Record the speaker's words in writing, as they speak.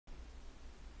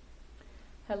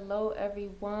Hello,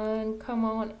 everyone. Come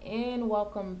on in.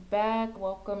 Welcome back.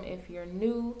 Welcome if you're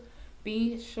new.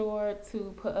 Be sure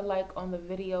to put a like on the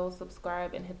video,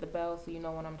 subscribe, and hit the bell so you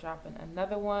know when I'm dropping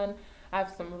another one. I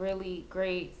have some really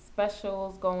great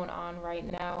specials going on right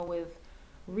now with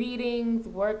readings,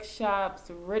 workshops,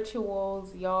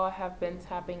 rituals. Y'all have been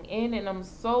tapping in, and I'm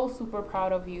so super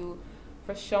proud of you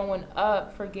for showing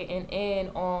up, for getting in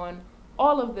on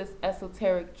all of this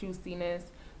esoteric juiciness.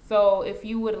 So if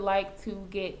you would like to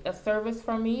get a service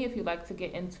from me, if you'd like to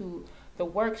get into the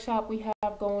workshop we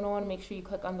have going on, make sure you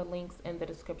click on the links in the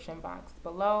description box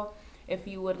below. If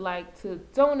you would like to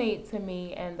donate to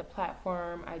me and the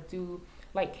platform, I do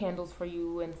light candles for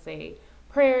you and say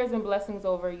prayers and blessings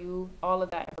over you. All of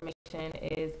that information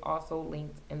is also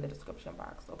linked in the description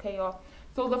box. Okay, y'all?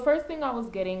 So the first thing I was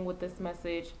getting with this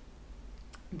message,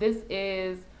 this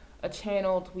is a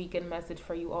channeled weekend message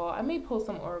for you all. I may post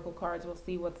some oracle cards. We'll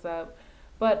see what's up.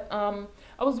 But I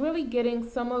was really getting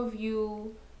some of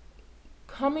you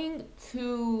coming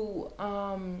to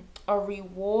a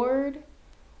reward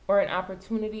or an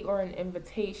opportunity or an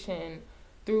invitation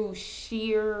through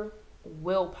sheer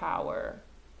willpower.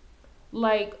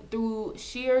 Like through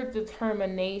sheer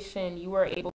determination, you were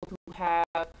able to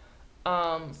have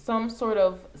some sort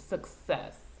of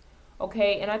success.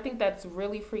 Okay, and I think that's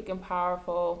really freaking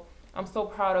powerful. I'm so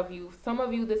proud of you. Some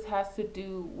of you, this has to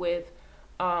do with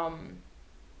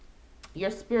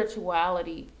your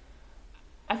spirituality.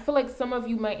 I feel like some of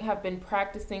you might have been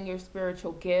practicing your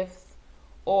spiritual gifts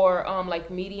or like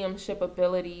mediumship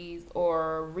abilities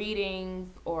or readings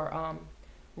or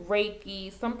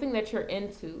Reiki, something that you're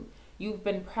into. You've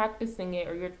been practicing it,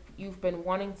 or you've been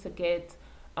wanting to get,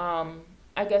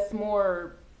 I guess,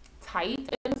 more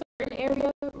tight in a certain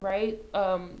area, right?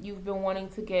 You've been wanting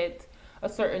to get a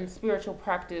certain spiritual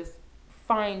practice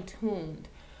fine-tuned.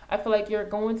 I feel like you're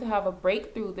going to have a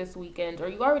breakthrough this weekend, or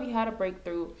you already had a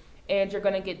breakthrough, and you're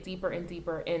going to get deeper and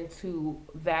deeper into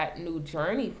that new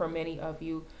journey for many of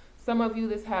you. Some of you,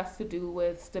 this has to do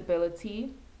with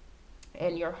stability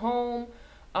in your home.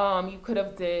 You could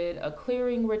have did a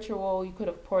clearing ritual. You could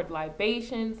have poured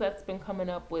libations. That's been coming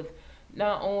up with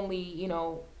not only, you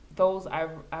know, those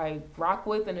I rock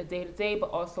with in the day-to-day,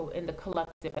 but also in the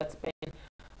collective. That's been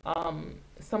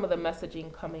some of the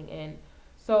messaging coming in.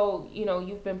 So, you know,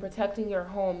 you've been protecting your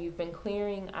home. You've been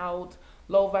clearing out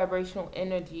low vibrational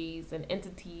energies and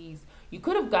entities. You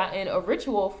could have gotten a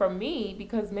ritual from me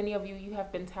because many of you, you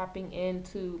have been tapping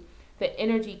into the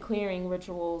energy clearing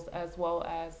rituals as well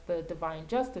as the divine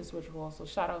justice ritual. So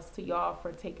shout outs to y'all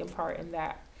for taking part in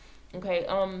that. Okay.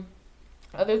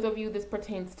 Others of you, this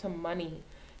pertains to money.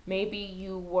 Maybe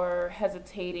you were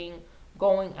hesitating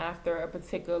going after a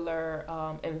particular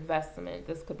investment.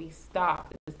 This could be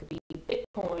stock. This could be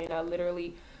Bitcoin. I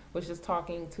literally was just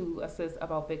talking to a sis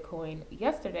about Bitcoin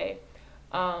yesterday.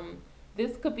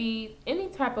 This could be any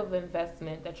type of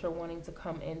investment that you're wanting to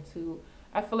come into.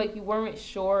 I feel like you weren't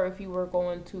sure if you were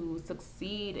going to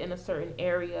succeed in a certain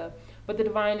area, but the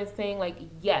divine is saying like,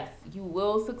 yes, you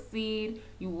will succeed.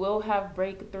 You will have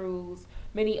breakthroughs.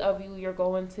 Many of you, you're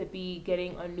going to be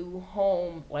getting a new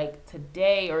home like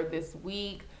today or this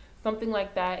week. Something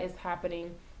like that is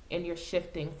happening and you're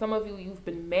shifting. Some of you, you've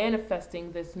been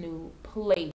manifesting this new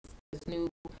place, this new,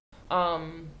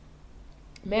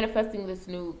 manifesting this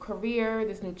new career,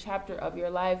 this new chapter of your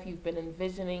life. You've been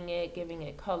envisioning it, giving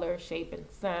it color, shape, and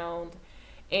sound.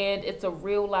 And it's a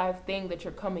real life thing that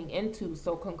you're coming into.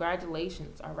 So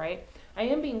congratulations, all right? I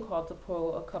am being called to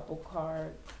pull a couple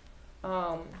cards.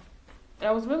 And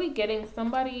I was really getting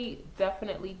somebody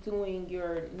definitely doing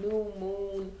your new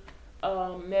moon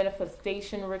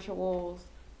manifestation rituals.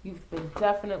 You've been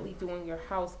definitely doing your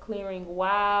house clearing.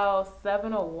 Wow,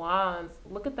 7 of Wands.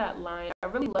 Look at that line. I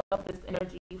really love this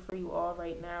energy for you all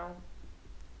right now.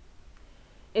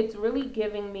 It's really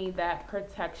giving me that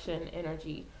protection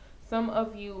energy. Some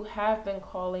of you have been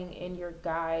calling in your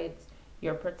guides,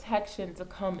 your protection to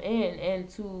come in and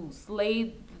to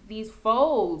slay these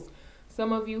foes.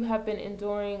 Some of you have been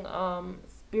enduring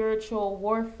spiritual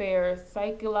warfare,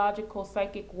 psychic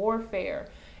warfare.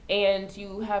 And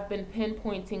you have been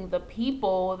pinpointing the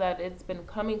people that it's been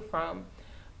coming from,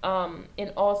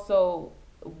 and also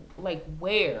like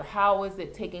where, how is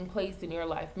it taking place in your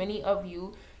life? Many of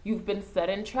you, you've been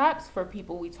setting traps for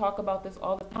people. We talk about this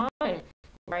all the time,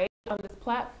 right? On this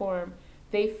platform,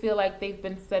 they feel like they've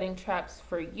been setting traps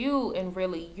for you, and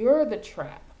really you're the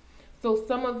trap. So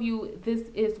some of you, this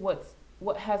is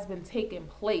what has been taking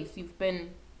place. You've been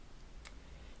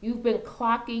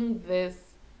clocking this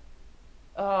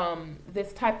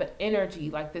this type of energy,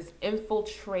 like this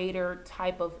infiltrator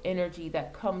type of energy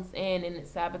that comes in and it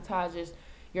sabotages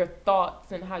your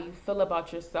thoughts and how you feel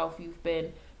about yourself. You've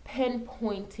been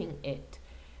pinpointing it.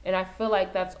 And I feel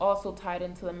like that's also tied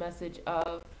into the message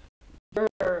of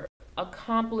you're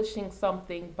accomplishing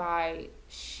something by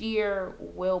sheer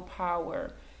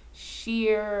willpower,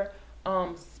 sheer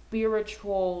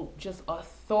spiritual just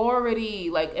authority.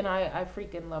 Like, and I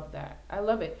freaking love that. I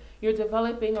love it. You're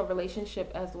developing a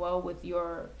relationship as well with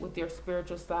your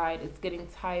spiritual side. It's getting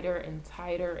tighter and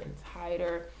tighter and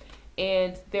tighter.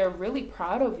 And they're really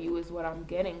proud of you is what I'm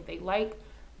getting. They like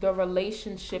the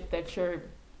relationship that you're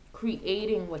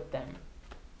creating with them.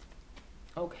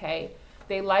 Okay?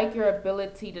 They like your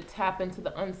ability to tap into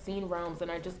the unseen realms, and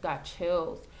I just got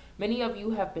chills. Many of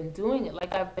you have been doing it.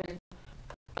 Like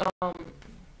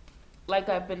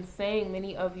I've been saying,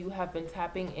 many of you have been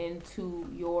tapping into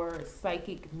your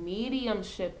psychic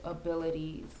mediumship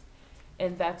abilities.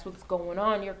 And that's what's going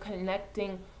on. You're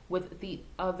connecting with the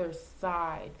other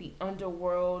side, the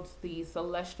underworld, the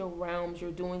celestial realms.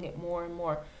 You're doing it more and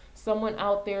more. Someone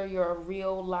out there, you're a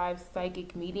real live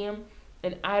psychic medium.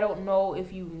 And I don't know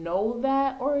if you know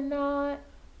that or not,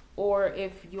 or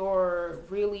if you're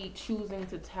really choosing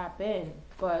to tap in.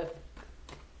 But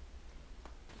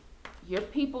your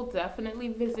people definitely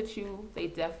visit you. They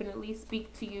definitely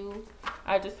speak to you.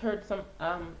 I just heard some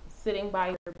sitting by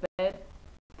your bed.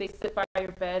 They sit by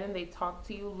your bed and they talk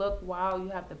to you. Look, wow, you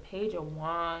have the Page of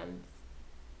Wands.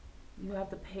 You have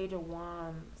the Page of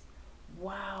Wands.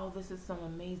 Wow, this is some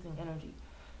amazing energy.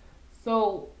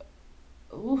 So,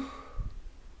 oof.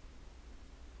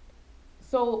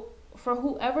 So for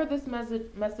whoever this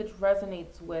message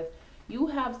resonates with, you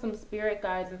have some spirit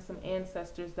guides and some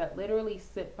ancestors that literally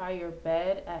sit by your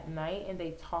bed at night and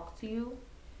they talk to you.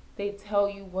 They tell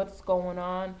you what's going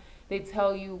on. They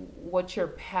tell you what your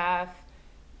path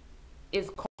is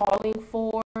calling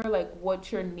for, like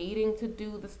what you're needing to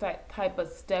do, the type of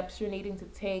steps you're needing to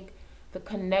take, the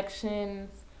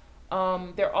connections.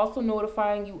 They're also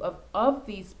notifying you of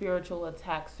these spiritual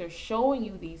attacks. They're showing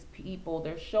you these people.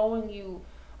 They're showing you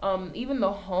even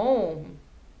the home,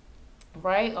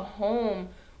 right? A home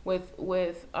with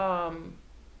a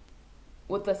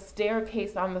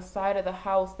staircase on the side of the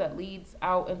house that leads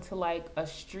out into like a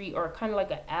street or kind of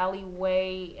like an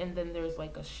alleyway, and then there's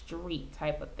like a street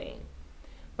type of thing.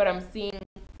 But I'm seeing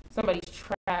somebody's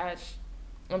trash.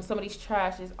 Somebody's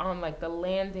trash is on like the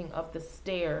landing of the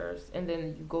stairs, and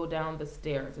then you go down the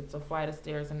stairs. It's a flight of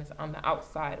stairs, and it's on the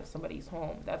outside of somebody's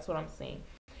home. That's what I'm seeing.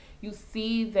 You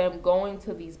see them going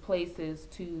to these places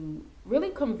to really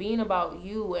convene about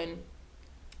you, and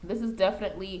this is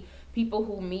definitely people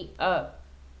who meet up,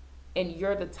 and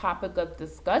you're the topic of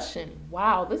discussion.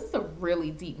 Wow, this is a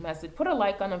really deep message. Put a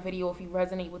like on a video if you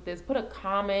resonate with this. Put a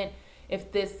comment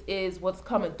if this is what's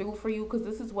coming through for you, because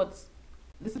this is what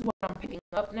I'm picking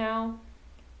up now.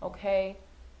 Okay,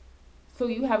 so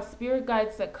you have spirit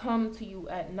guides that come to you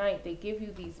at night. They give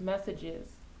you these messages.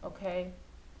 Okay,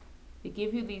 they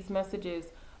give you these messages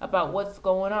about what's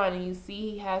going on, and you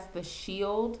see he has the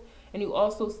shield, and you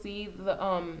also see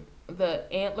the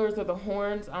antlers or the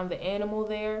horns on the animal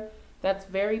there. That's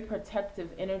very protective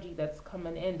energy that's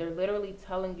coming in. They're literally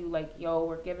telling you like, yo,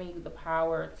 we're giving you the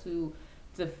power to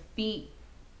defeat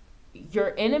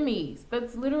your enemies.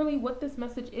 That's literally what this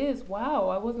message is. Wow,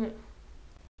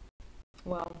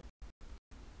 well,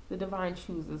 the divine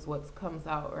chooses what comes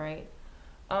out, right?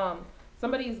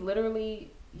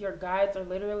 Your guides are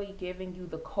literally giving you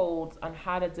the codes on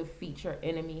how to defeat your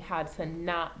enemy, how to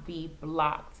not be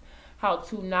blocked, how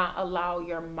to not allow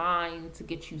your mind to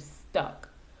get you stuck,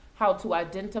 how to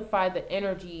identify the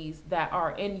energies that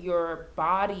are in your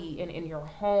body and in your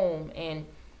home, and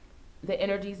the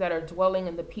energies that are dwelling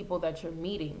in the people that you're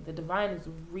meeting. The divine is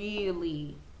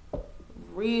really,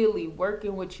 really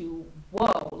working with you.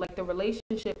 Whoa, like the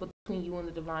relationship between you and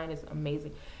the divine is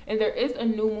amazing. And there is a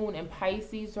new moon in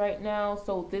Pisces right now,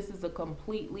 so this is a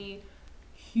completely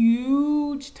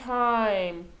huge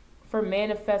time for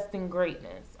manifesting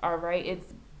greatness. All right,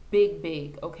 it's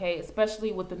big, okay,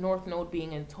 especially with the North Node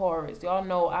being in Taurus. Y'all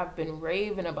know I've been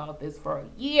raving about this for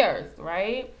years,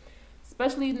 right?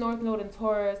 Especially North Node in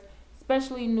Taurus,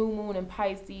 especially new moon in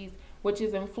Pisces, which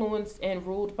is influenced and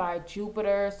ruled by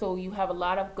Jupiter. So you have a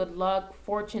lot of good luck,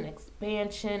 fortune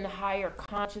expansion, higher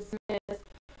consciousness,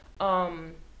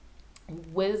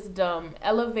 wisdom,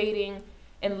 elevating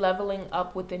and leveling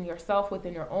up within yourself,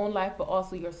 within your own life, but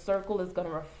also your circle is going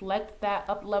to reflect that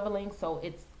up leveling. So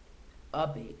it's a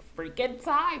big freaking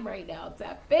time right now.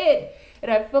 Tap in.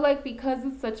 And I feel like because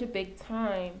it's such a big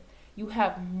time, you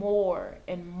have more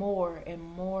and more and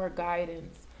more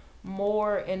guidance,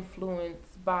 more influence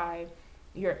by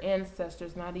your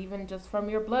ancestors, not even just from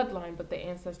your bloodline, but the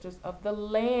ancestors of the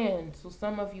land. So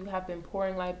some of you have been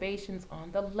pouring libations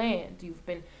on the land. You've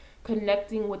been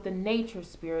connecting with the nature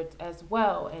spirits as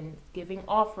well and giving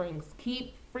offerings.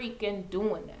 Keep freaking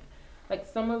doing that. Like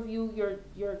some of you,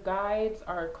 your guides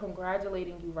are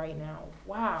congratulating you right now.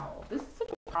 Wow, this is such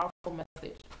a powerful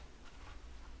message.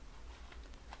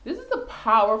 This is a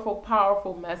powerful,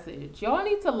 powerful message. Y'all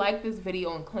need to like this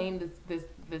video and claim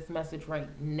this message right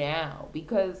now,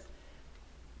 because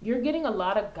you're getting a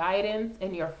lot of guidance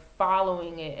and you're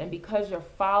following it. And because you're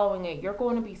following it, you're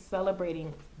going to be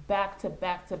celebrating back to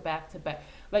back to back to back.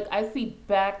 Like I see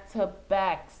back to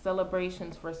back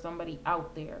celebrations for somebody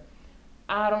out there.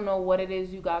 I don't know what it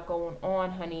is you got going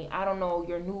on, honey. I don't know,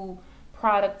 your new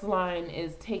product line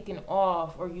is taking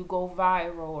off, or you go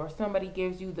viral, or somebody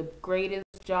gives you the greatest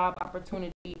job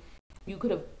opportunity you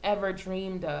could have ever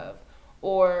dreamed of,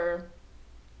 or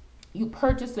you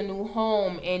purchase a new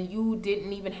home and you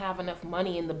didn't even have enough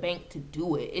money in the bank to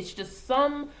do it. It's just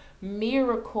some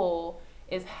miracle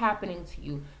is happening to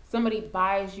you. Somebody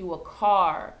buys you a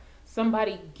car.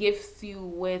 Somebody gifts you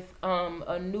with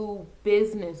a new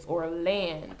business or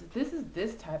land. This is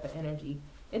this type of energy.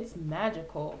 It's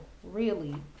magical,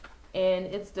 really. And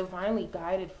it's divinely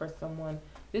guided for someone.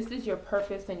 This is your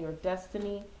purpose and your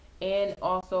destiny. And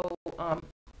also,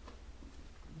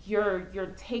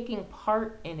 you're taking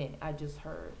part in it. I just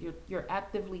heard you're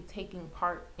actively taking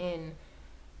part in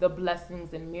the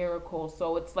blessings and miracles.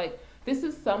 So it's like, this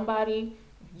is somebody,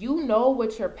 you know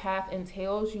what your path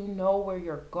entails, you know where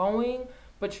you're going,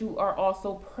 but you are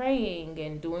also praying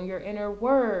and doing your inner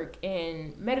work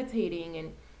and meditating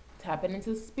and tapping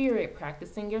into spirit,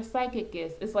 practicing your psychic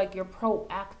gifts. It's like you're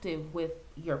proactive with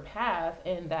your path,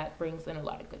 and that brings in a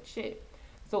lot of good shit.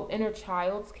 So inner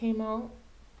childs came out.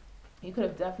 You could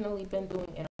have definitely been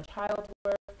doing inner child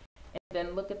work. And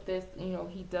then look at this, you know,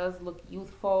 he does look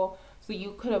youthful. So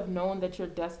you could have known that you're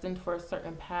destined for a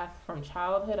certain path from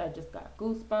childhood. I just got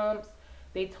goosebumps.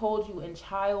 They told you in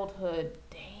childhood.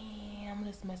 Damn,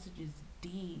 this message is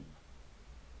deep.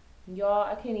 Y'all,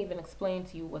 I can't even explain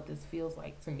to you what this feels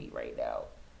like to me right now.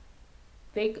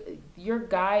 Your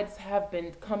guides have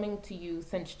been coming to you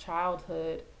since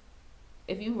childhood.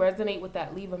 If you resonate with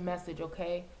that, leave a message,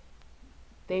 okay?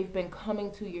 They've been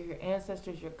coming to you, your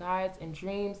ancestors, your guides in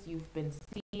dreams. You've been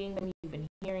seeing them, you've been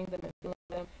hearing them and feeling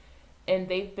them. And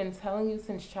they've been telling you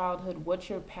since childhood what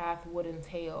your path would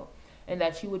entail, and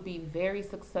that you would be very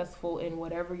successful in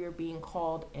whatever you're being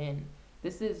called in.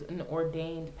 This is an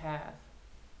ordained path.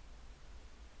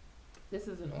 This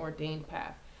is an ordained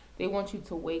path. They want you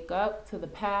to wake up to the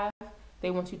path. They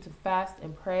want you to fast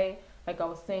and pray. Like I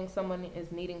was saying, someone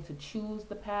is needing to choose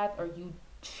the path, or you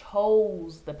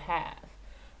chose the path,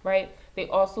 right? They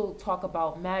also talk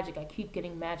about magic. I keep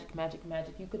getting magic, magic,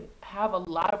 magic. You could have a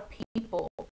lot of people,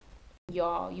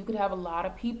 y'all. You could have a lot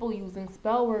of people using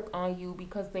spell work on you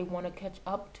because they want to catch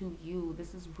up to you.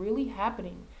 This is really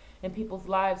happening in people's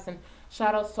lives. And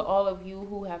shout outs to all of you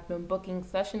who have been booking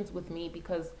sessions with me,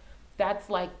 because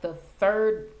that's like the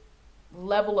third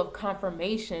level of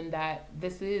confirmation that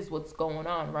this is what's going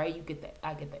on, right?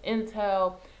 I get the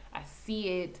intel, I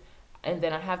see it, and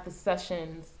then I have the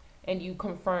sessions, and you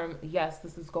confirm, yes,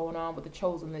 this is going on with the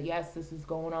chosen, that yes, this is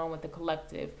going on with the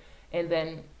collective, and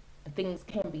then things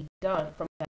can be done from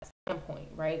that standpoint,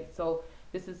 right? So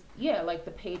this is, yeah, like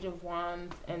the Page of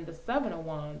Wands and the Seven of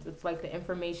Wands. It's like the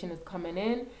information is coming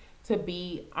in to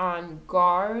be on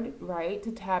guard, right?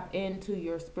 To tap into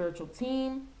your spiritual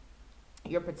team,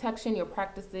 your protection, your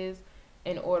practices,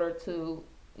 in order to,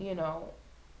 you know,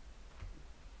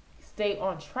 stay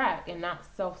on track and not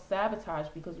self-sabotage,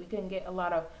 because we could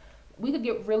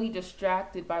get really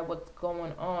distracted by what's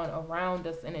going on around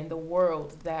us and in the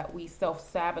world, that we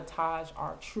self-sabotage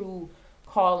our true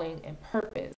calling and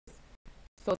purpose.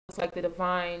 So it's like the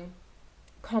divine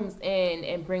comes in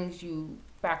and brings you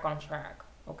back on track.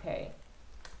 Okay.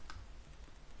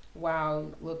 Wow.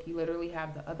 Look, you literally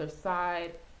have the other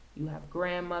side. You have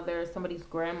grandmother. Somebody's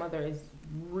grandmother is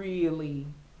really,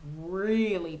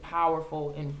 really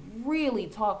powerful and really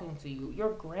talking to you.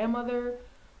 Your grandmother,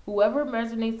 whoever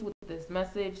resonates with this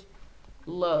message,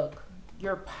 look,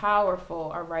 you're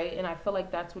powerful, all right? And I feel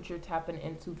like that's what you're tapping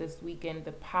into this weekend,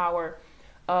 the power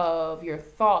of your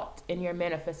thought and your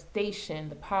manifestation,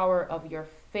 the power of your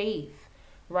faith,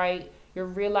 right? You're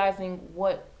realizing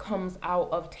what comes out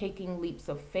of taking leaps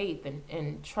of faith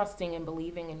and trusting and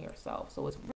believing in yourself. So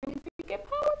it's really freaking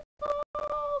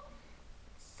powerful.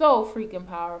 So freaking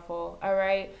powerful. All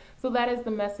right. So that is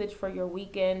the message for your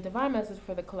weekend. Divine message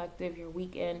for the collective, your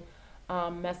weekend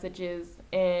messages.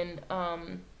 And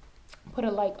put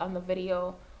a like on the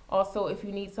video. Also, if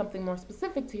you need something more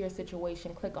specific to your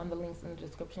situation, click on the links in the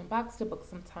description box to book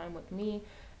some time with me,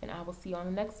 and I will see you on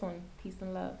the next one. Peace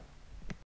and love.